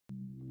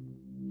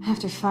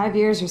After 5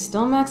 years, you're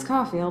still Max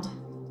Caulfield.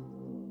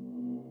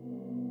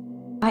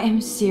 I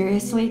am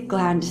seriously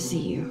glad to see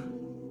you.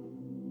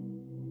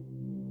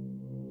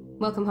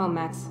 Welcome home,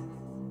 Max.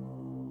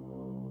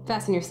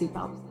 Fasten your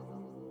seatbelt.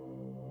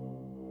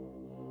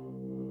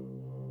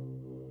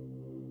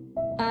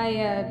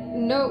 I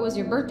know it was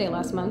your birthday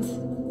last month.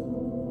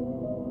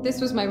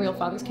 This was my real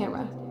father's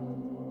camera.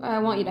 I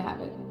want you to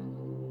have it.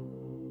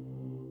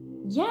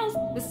 Yes,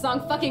 this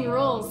song fucking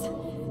rules.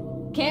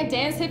 Can't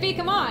dance, hippie?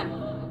 Come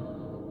on.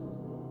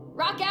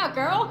 Rock out,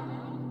 girl.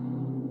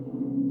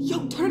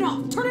 Yo, turn it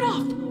off, turn it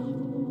off.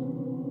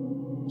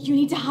 You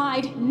need to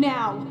hide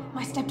now.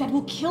 My stepdad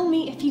will kill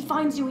me if he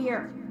finds you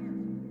here.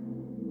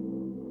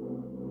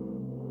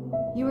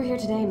 You were here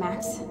today,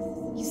 Max.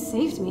 You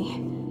saved me.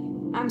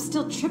 I'm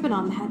still tripping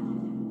on that.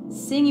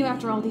 Seeing you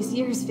after all these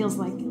years feels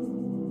like...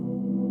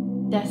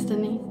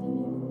 destiny.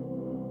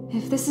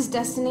 If this is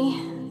destiny,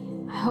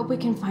 I hope we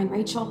can find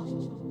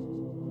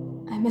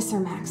Rachel. I miss her,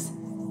 Max.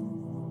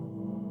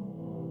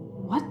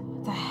 What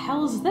the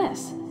hell is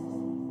this?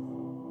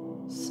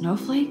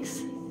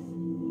 Snowflakes?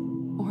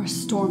 Or a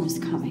storm is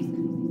coming?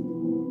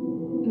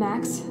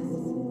 Max,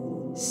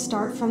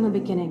 start from the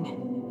beginning.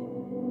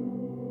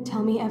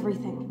 Tell me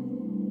everything.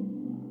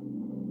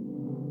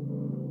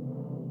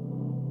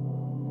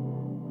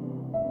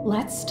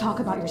 Let's talk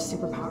about your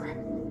superpower.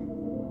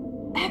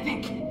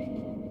 Epic!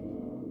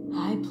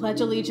 I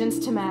pledge allegiance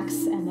to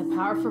Max and the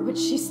power for which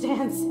she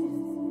stands.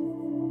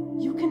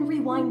 You can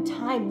rewind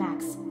time,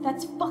 Max.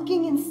 That's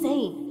fucking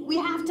insane. We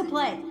have to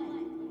play.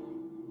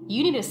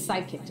 You need a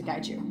sidekick to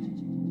guide you.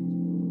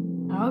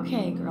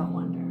 Okay, Girl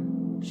Wonder.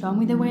 Show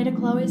me the way to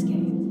Chloe's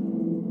cave.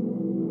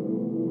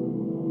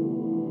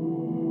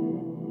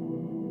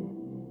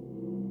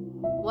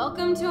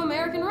 Welcome to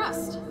American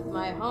Rust,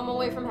 my home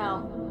away from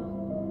hell.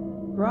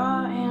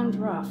 Raw and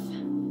rough.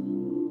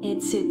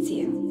 It suits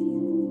you.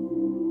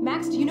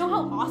 Max, do you know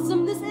how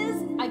awesome this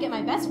is? I get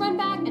my best friend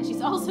back, and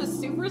she's also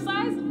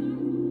supersized?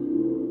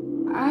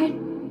 I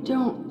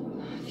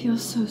don't feel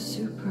so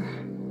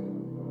super.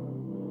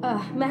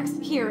 Max,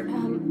 here,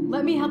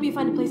 let me help you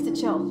find a place to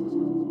chill.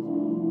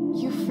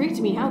 You freaked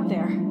me out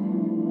there.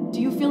 Do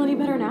you feel any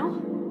better now?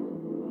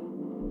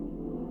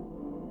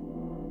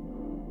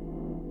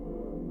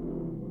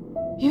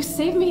 You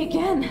saved me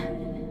again!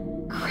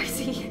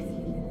 Crazy.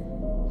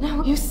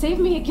 Now you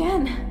saved me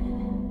again!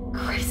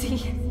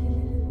 Crazy.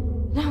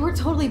 Now we're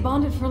totally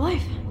bonded for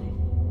life.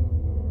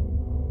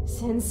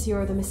 Since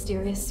you're the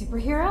mysterious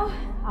superhero,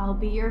 I'll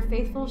be your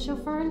faithful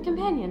chauffeur and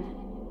companion.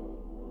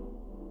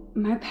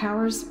 My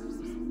powers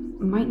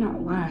might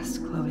not last,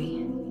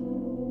 Chloe.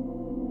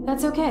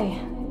 That's okay.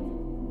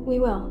 We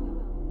will.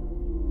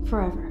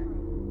 Forever.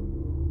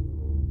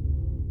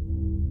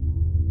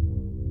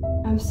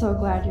 I'm so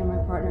glad you're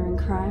my partner in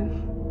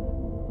crime.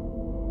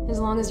 As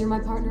long as you're my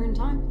partner in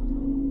time.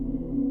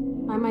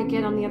 I might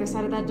get on the other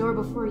side of that door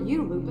before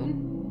you,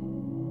 Lupin.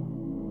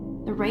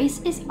 The race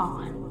is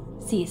on.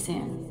 See you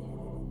soon.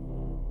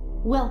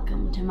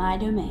 Welcome to my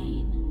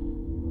domain.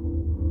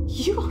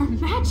 You are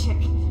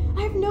magic!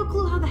 I have no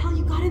clue how the hell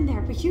you got in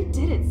there, but you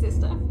did it,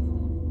 sister.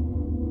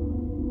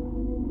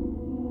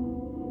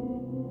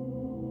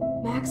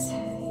 Max,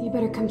 you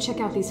better come check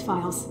out these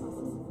files.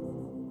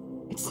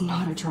 It's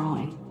not a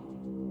drawing.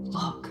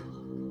 Look.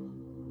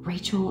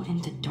 Rachel in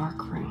the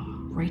dark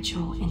room.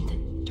 Rachel in the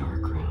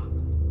dark room.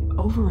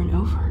 Over and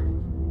over.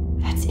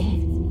 That's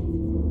it.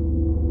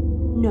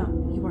 No,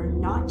 you are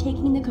not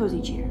taking the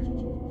cozy chair.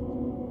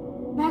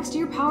 Max, do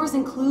your powers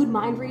include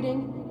mind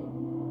reading?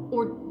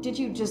 Or did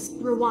you just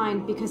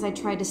rewind because I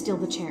tried to steal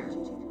the chair?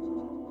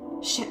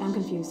 Shit, I'm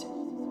confused.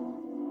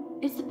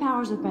 It's the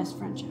powers of best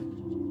friendship.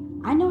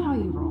 I know how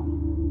you roll.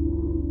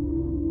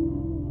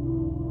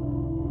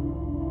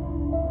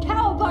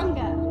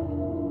 Cowabunga!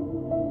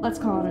 Let's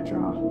call it a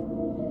draw.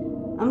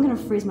 I'm gonna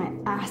freeze my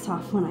ass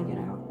off when I get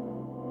out.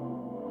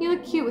 You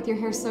look cute with your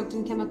hair soaked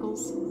in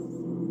chemicals.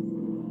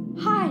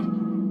 Hide!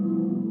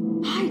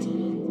 Hide!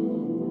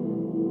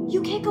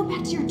 You can't go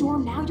back to your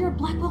dorm now. You're a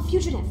Blackwell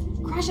fugitive.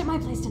 Crash at my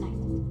place tonight.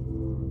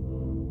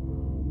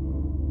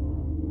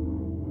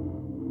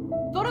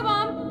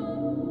 Photobomb!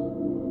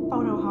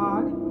 Photo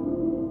hog.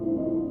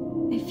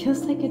 It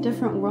feels like a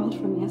different world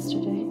from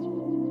yesterday.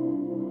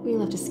 We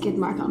left a skid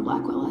mark on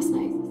Blackwell last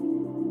night.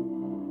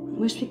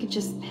 Wish we could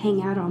just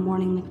hang out all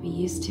morning like we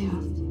used to.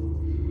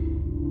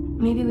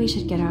 Maybe we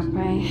should get up.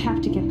 I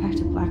have to get back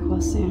to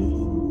Blackwell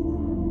soon.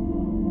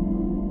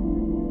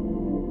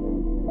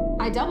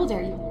 I double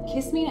dare you.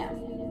 Kiss me now.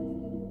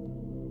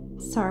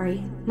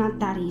 Sorry, not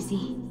that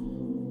easy.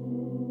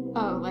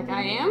 Oh, like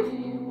I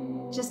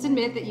am? Just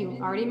admit that you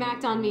already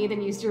macked on me,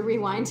 then used your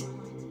rewind.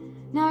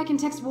 Now I can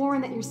text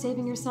Warren that you're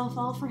saving yourself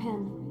all for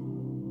him.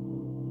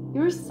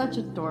 You're such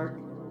a dork.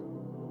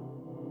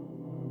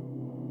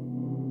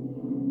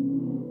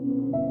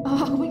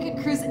 Oh, we could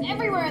cruise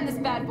everywhere in this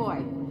bad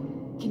boy.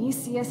 Can you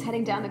see us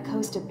heading down the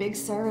coast to Big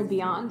Sur and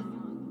beyond?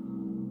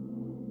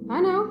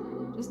 I know,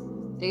 just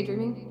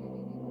daydreaming.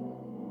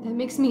 That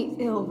makes me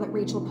ill that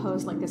Rachel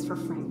posed like this for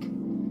Frank.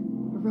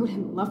 I wrote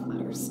him love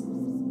letters.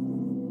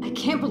 I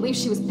can't believe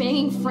she was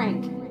banging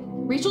Frank.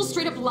 Rachel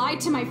straight up lied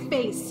to my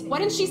face. Why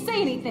didn't she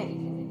say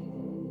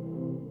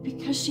anything?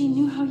 Because she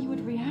knew how you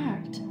would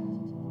react.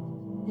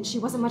 And she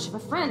wasn't much of a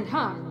friend,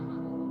 huh?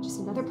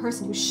 Just another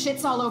person who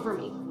shits all over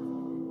me.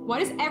 Why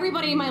does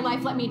everybody in my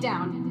life let me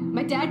down?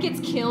 My dad gets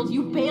killed,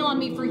 you bail on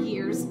me for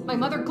years, my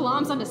mother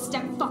gloms onto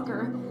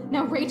stepfucker,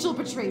 now Rachel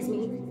betrays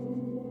me.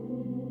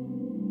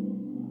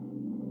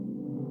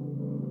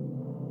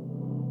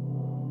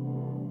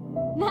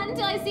 Not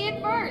until I see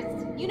it first.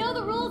 You know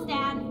the rules,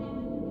 Dad.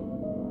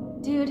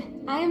 Dude,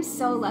 I am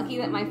so lucky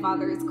that my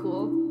father is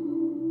cool.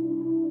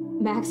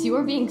 Max, you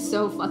are being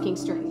so fucking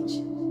strange.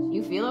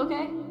 You feel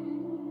okay?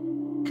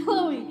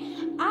 Chloe,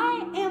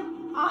 I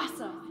am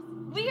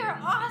awesome. We are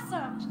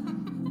awesome.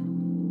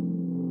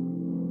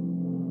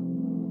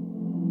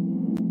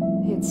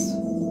 It's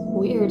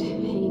weird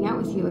hanging out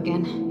with you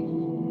again.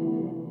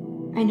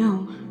 I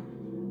know.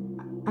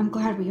 I'm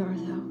glad we are,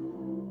 though.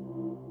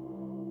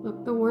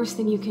 Look, the worst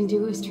thing you can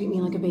do is treat me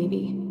like a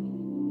baby.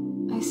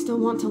 I still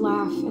want to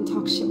laugh and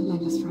talk shit with my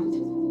best friend.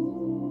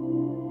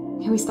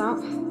 Can we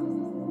stop?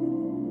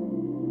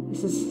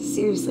 This is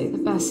seriously the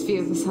best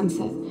view of the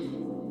sunset.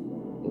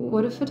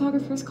 What do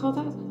photographers call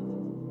that?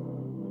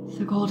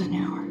 The golden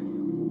hour.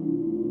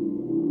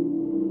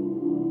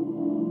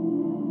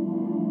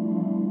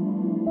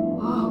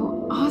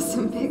 Whoa,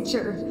 awesome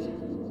picture.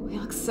 We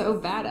look so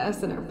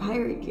badass in our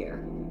pirate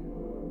gear.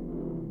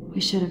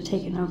 We should have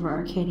taken over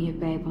Arcadia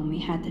Bay when we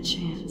had the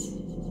chance.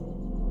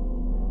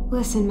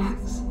 Listen,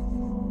 Max.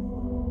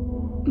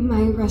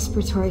 My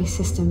respiratory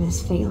system is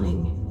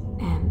failing,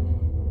 and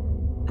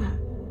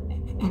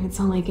it's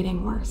only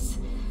getting worse.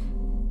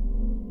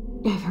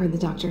 I've heard the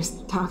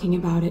doctors talking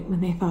about it when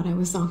they thought I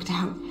was zonked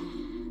out.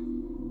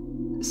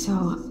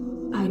 So,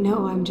 I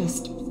know I'm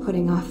just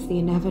putting off the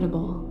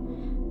inevitable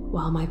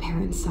while my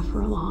parents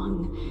suffer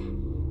along,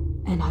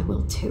 and I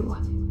will too.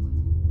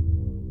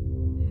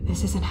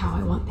 This isn't how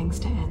I want things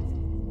to end.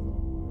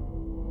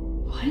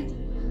 What?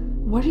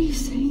 What are you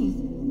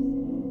saying?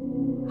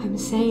 I'm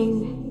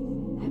saying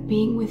that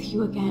being with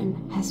you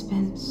again has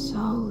been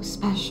so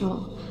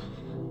special.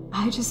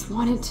 I just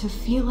wanted to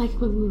feel like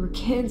when we were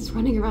kids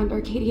running around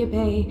Arcadia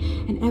Bay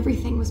and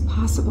everything was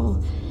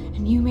possible,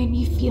 and you made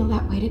me feel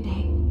that way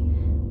today.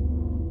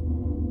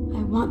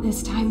 I want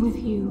this time with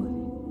you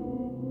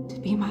to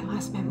be my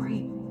last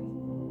memory.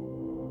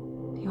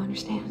 Do you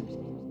understand?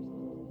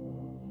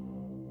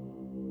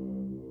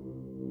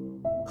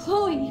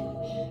 Chloe,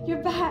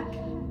 you're back.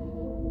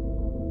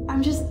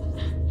 I'm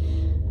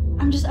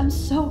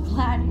so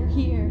glad you're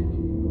here.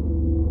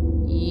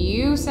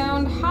 You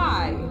sound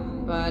high,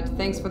 but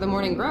thanks for the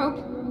morning grope.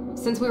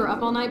 Since we were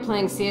up all night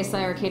playing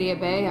CSI Arcadia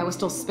Bay, I was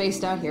still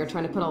spaced out here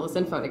trying to put all this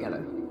info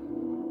together.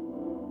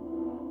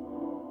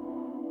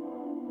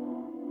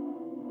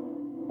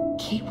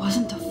 Kate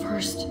wasn't the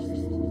first.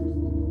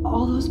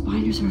 All those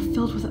binders are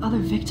filled with other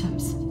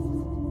victims.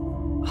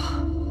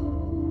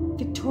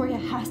 Victoria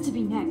has to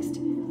be next.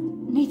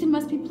 Nathan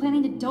must be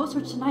planning to dose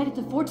her tonight at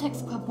the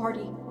Vortex Club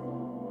party.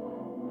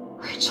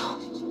 Rachel,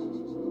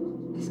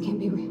 this can't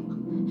be real.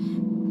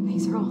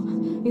 These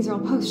are all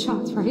post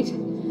shots, right?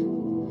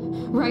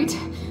 Right?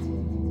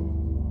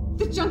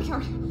 The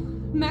junkyard.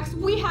 Max,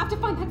 we have to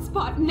find that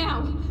spot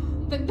now.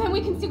 Then we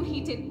can see what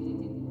he did.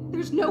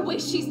 There's no way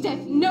she's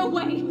dead. No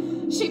way.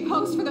 She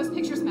posed for those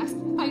pictures, Max.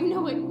 I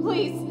know it.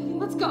 Please,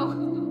 let's go.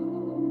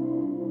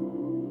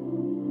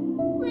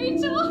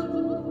 Rachel!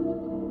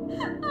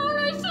 Oh,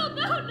 Rachel,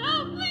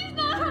 no, please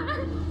not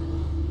her!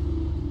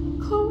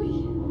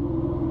 Chloe.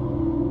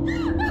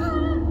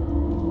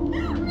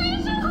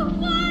 Rachel,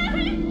 why?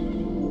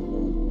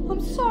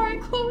 I'm sorry,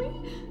 Chloe.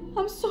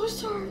 I'm so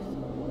sorry.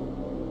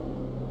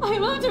 I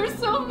loved her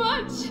so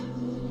much.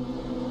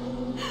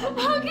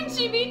 How can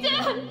she be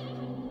dead?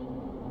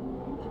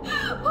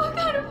 What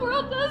kind of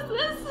world does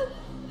this?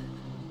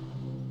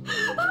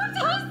 Who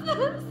does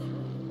this?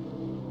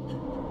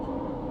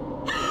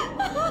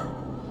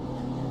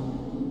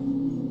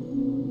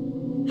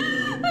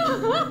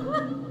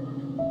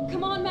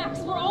 Come on, Max,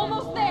 we're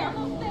almost there.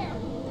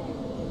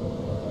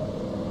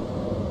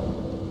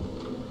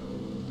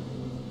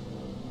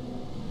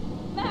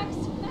 Max,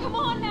 come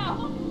on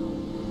now.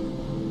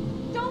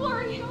 Don't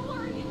worry.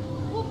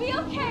 We'll be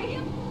okay.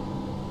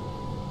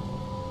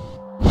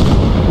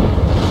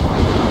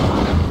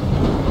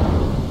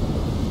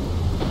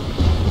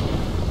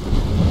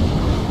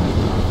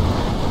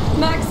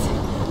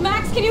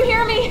 Max, can you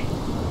hear me?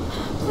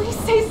 Please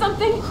say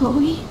something.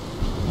 Chloe?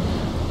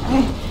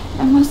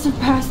 I must have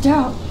passed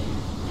out.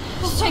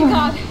 Oh, thank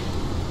God.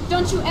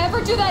 Don't you ever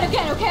do that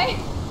again, okay?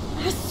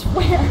 I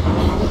swear.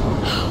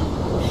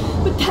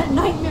 But that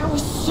nightmare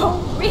was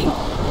so real.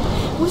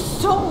 It was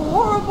so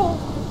horrible.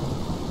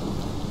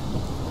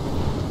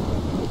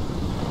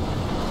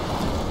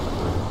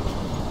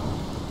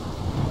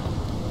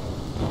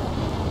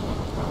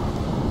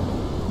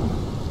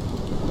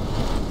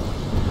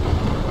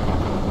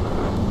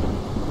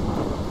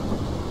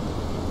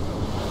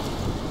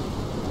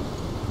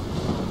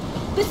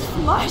 This is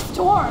my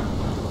storm.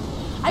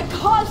 I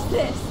caused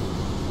this.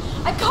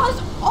 I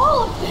caused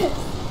all of this.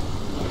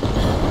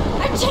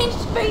 I changed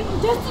fate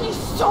and destiny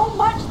so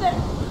much that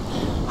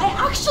I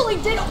actually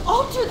did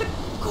alter the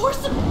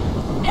course of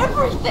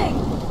everything.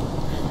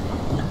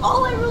 And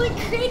all I really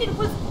created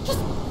was just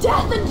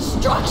death and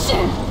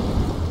destruction.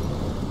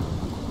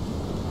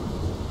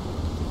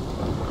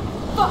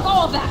 Fuck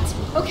all of that,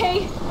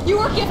 okay? You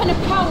were given a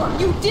power,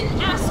 you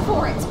didn't ask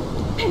for it.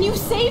 And you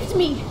saved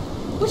me,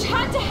 which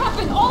had to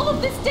happen, all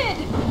of this did.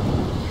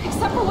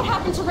 Except for what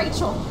happened to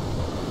Rachel.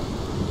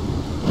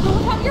 But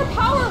without your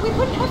power, we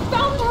wouldn't have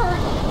found her.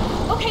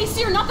 Okay, so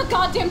you're not the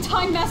goddamn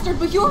Time Master,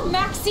 but you're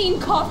Maxine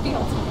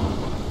Caulfield.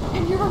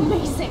 And you're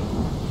amazing.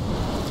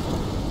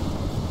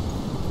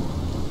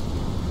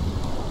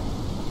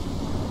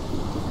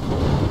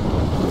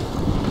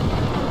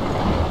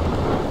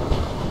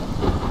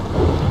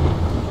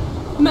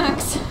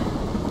 Max.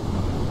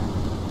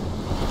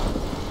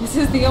 This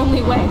is the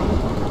only way.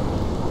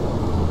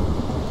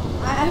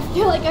 I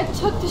feel like I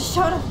took the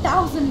shot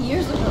 1,000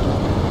 years ago.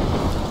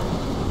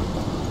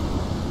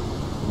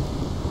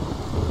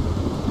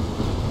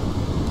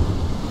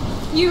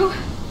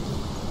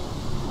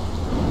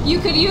 You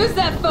could use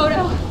that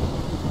photo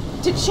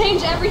to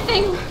change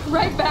everything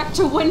right back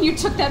to when you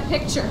took that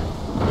picture.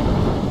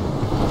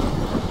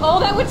 All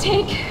that would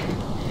take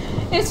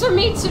is for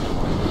me to...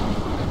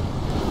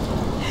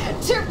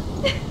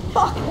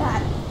 Fuck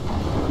that.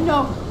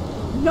 No.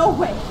 No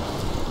way.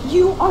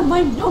 You are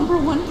my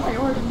 #1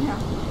 priority now.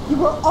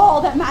 You are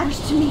all that matters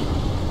to me.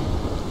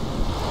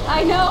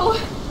 I know.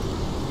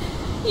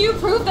 You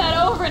proved that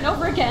over and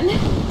over again.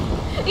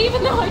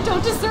 Even though I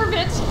don't deserve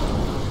it.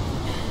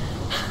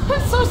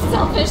 I'm so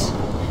selfish.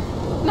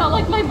 Not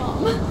like my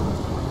mom.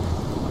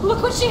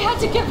 Look what she had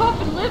to give up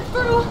and live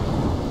through.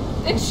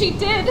 And she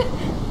did.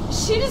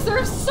 She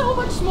deserves so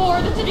much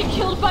more than to be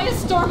killed by a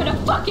storm in a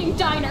fucking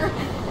diner.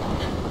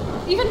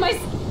 Even my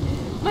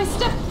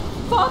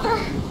stepfather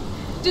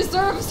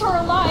deserves her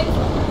alive.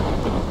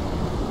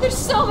 There's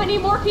so many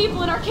more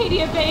people in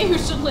Arcadia Bay who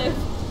should live.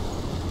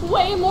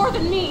 Way more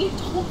than me.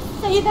 Don't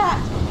say that.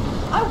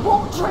 I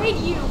won't trade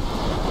you.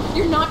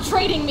 You're not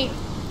trading me.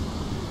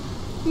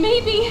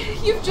 Maybe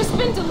you've just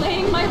been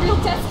delaying my real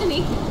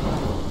destiny.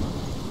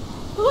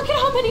 Look at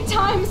how many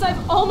times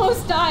I've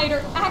almost died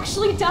or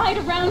actually died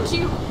around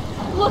you.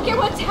 Look at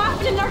what's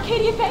happened in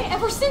Arcadia Bay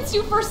ever since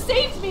you first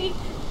saved me.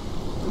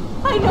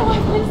 I know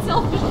I've been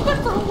selfish,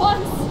 but for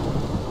once,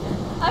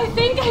 I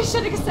think I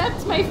should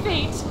accept my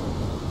fate.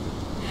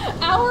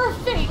 Our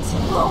fate.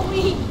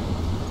 Chloe.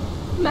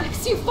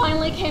 Max, you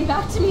finally came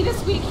back to me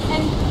this week,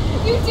 and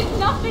you did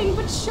nothing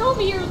but show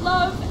me your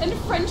love and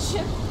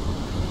friendship.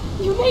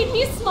 You made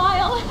me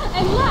smile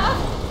and laugh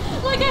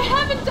like I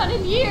haven't done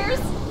in years.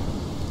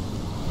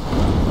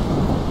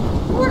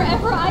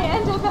 Wherever I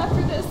end up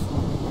after this,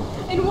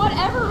 in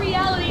whatever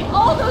reality,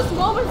 all those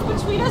moments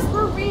between us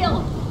were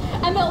real,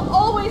 and they'll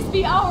always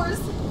be ours.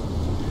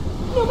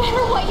 No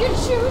matter what you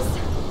choose,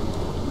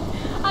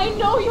 I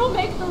know you'll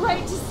make the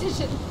right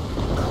decision.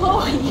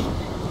 Chloe,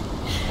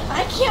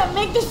 I can't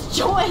make this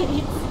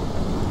choice.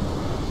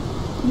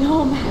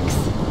 No, Max.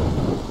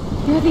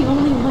 You're the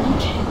only one who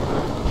can.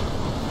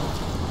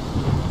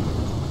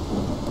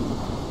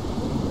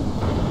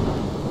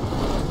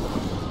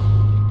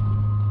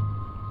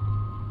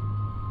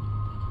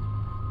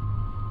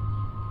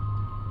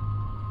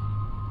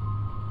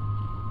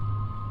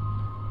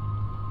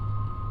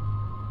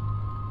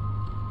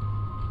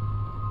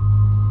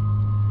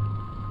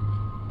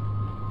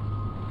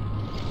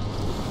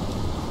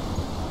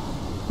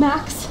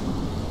 Max,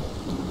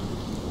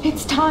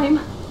 it's time.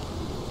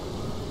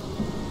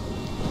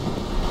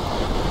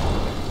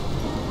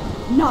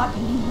 Not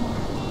anymore.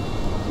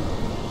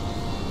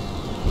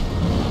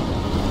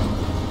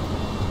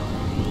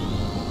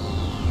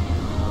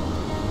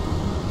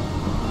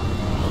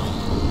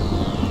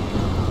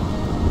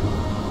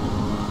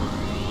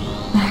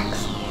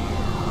 Max,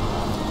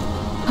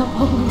 I'll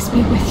always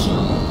be with you.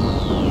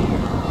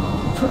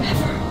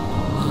 Forever.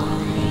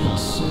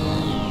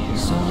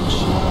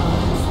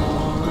 Sunshine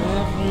for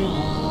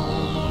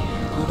everyone,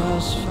 but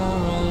as far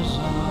as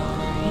I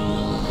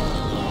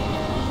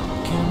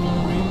can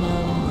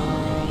remember,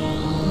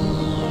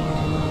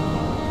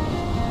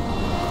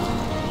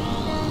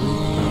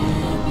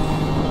 we've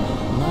been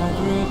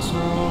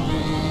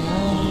migratory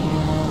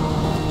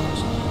animals,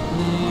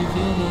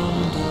 living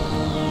under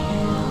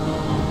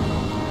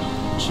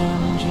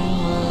changing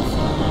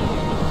weather.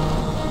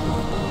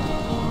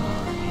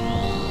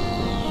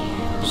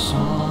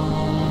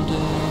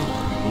 Someday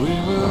we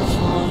will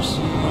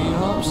foresee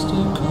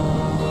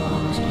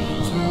obstacles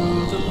through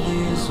the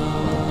blizzard,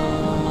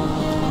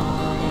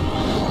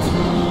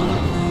 through the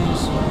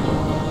blizzard.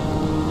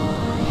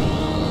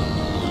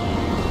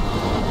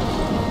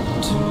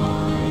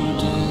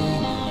 Today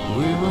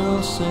we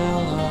will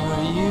sell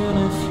our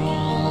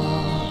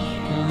uniform,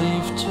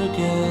 live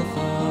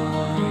together,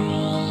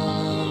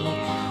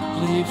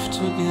 live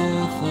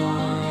together.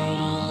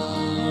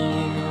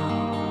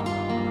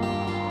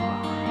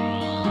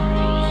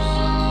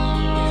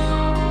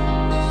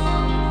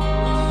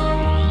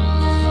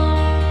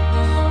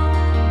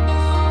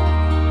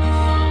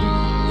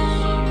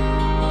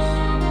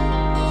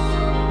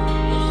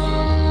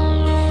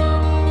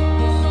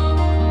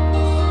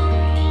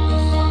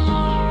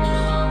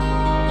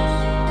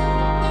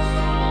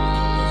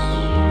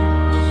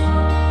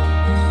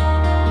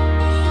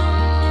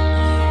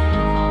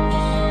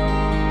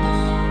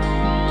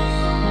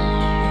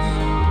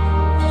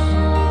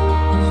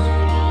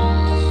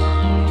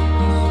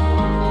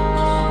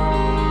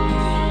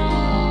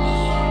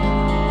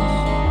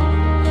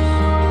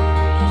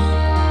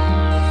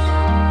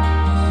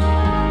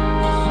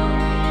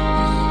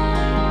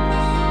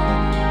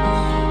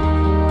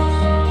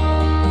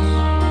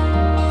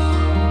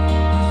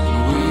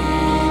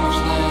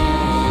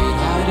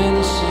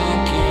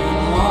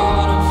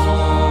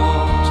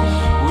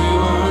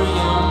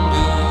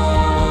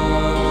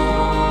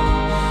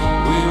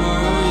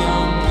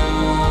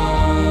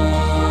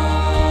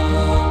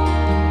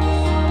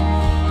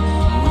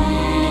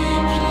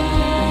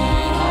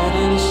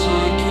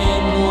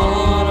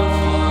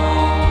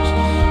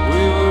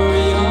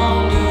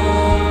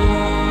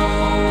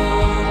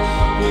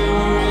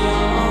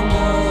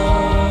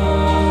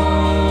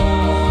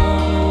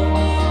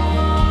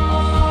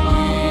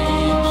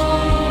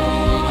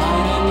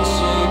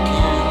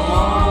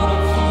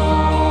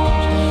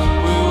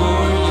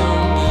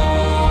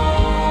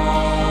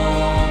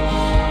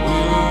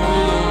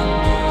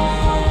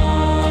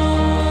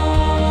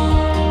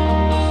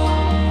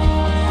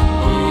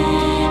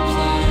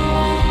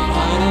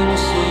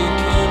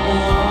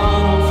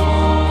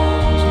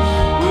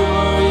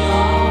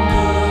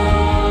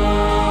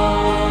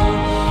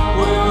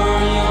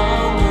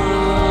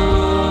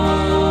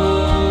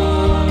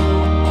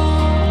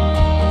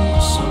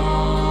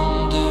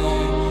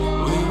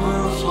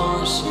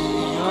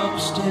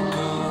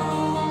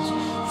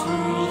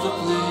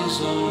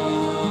 closer,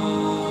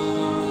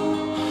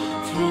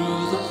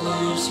 through the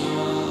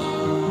places